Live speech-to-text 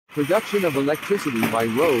Production of electricity by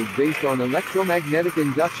road based on electromagnetic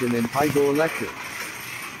induction and piezoelectric.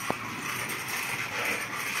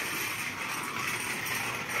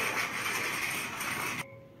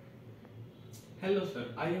 Hello sir,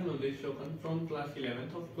 I am Uday Shokan from class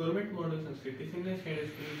 11th of Government Model Sanskrit Senior Secondary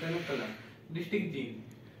School Kanakala, District G.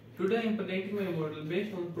 Today I am presenting my model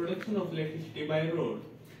based on production of electricity by road.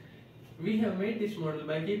 We have made this model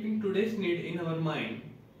by keeping today's need in our mind.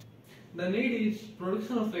 The need is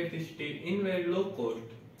production of electricity in very low cost.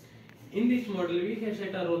 In this model we have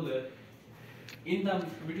set a roller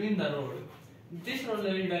between the road. This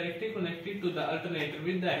roller is directly connected to the alternator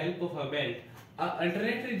with the help of a belt. An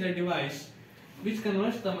alternator is a device which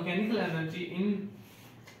converts the mechanical energy in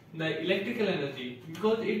the electrical energy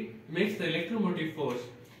because it makes the electromotive force.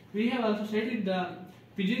 We have also set the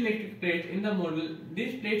piezoelectric plates in the model.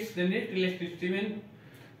 These plates generate electricity when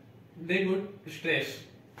they got stress.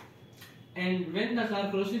 And when the car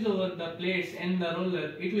crosses over the plates and the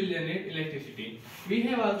roller, it will generate electricity. We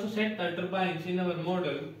have also set the turbines in our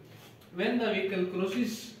model. When the vehicle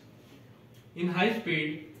crosses in high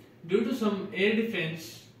speed, due to some air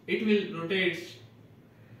defense, it will rotate.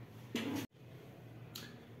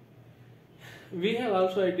 We have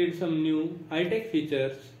also added some new high-tech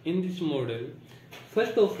features in this model.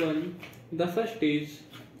 First is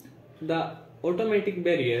the automatic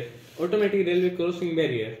railway crossing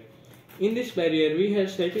barrier. In this barrier, we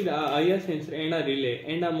have set a IR sensor and a relay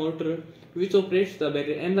and a motor which operates the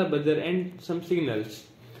barrier and the buzzer and some signals.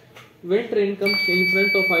 When train comes in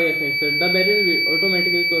front of IR sensor, the barrier will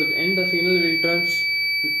automatically close and the signal will turn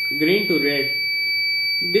green to red.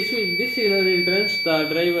 This signal will turn the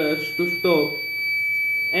drivers to stop,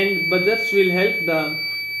 and buzzers will help the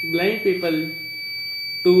blind people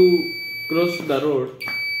to cross the road.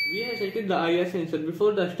 We have set the IR sensor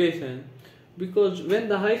before the station because when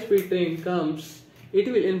the high-speed train comes, it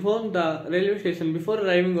will inform the railway station before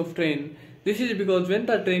arriving of train. This is because when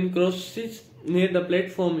the train crosses near the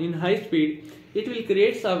platform in high speed, it will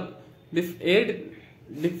create some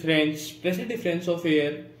pressure difference of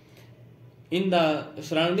air in the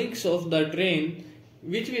surroundings of the train,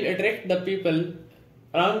 which will attract the people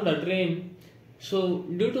around the train. So,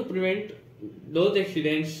 due to prevent those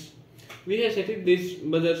accidents, we have set this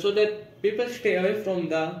buzzer so that people stay away from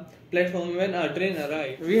the platform when a train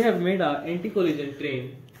arrives. We have made an anti-collision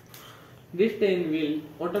train. This train will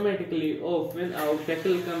automatically off when our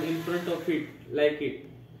obstacle comes in front of it, like it.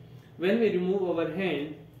 When we remove our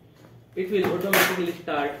hand, it will automatically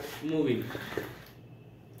start moving.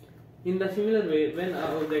 In the similar way, when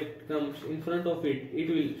our object comes in front of it, it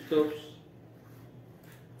will stop.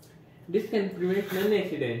 This can prevent many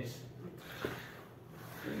accidents,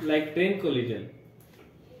 like train collision.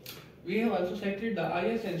 We have also set the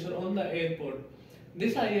IR sensor on the airport.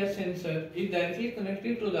 This IR sensor is directly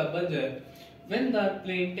connected to the buzzer. When the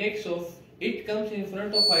plane takes off, it comes in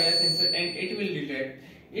front of IR sensor and it will detect.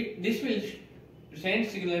 This will send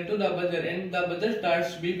signal to the buzzer and the buzzer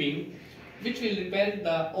starts beeping, which will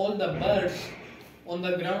repel all the birds on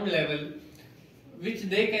the ground level, which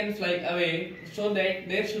they can fly away, so that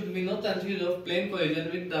there should be no chances of plane collision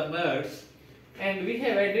with the birds. And we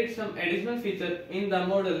have added some additional feature in the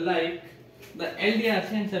model, like the LDR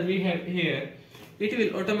sensor we have here. It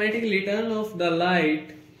will automatically turn off the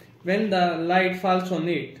light when the light falls on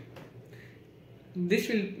it. This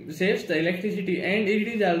will save the electricity and it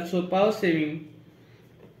is also power saving.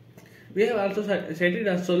 We have also set it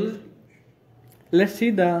as solar. Let's see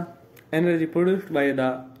the energy produced by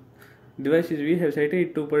the devices we have set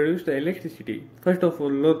it to produce the electricity. First of all,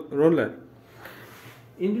 roller.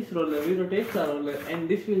 In this roller, we rotate the roller and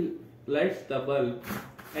this will light the bulb,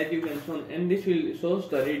 as you can see, and this will shows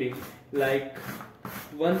the reading like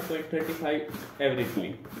 1.35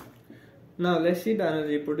 averagely. Now let's see the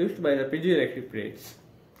energy produced by the piezoelectric plates.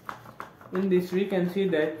 In this we can see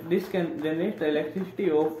that this can generate the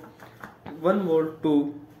electricity of 1 volt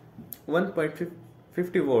to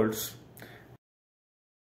 1.50 volts.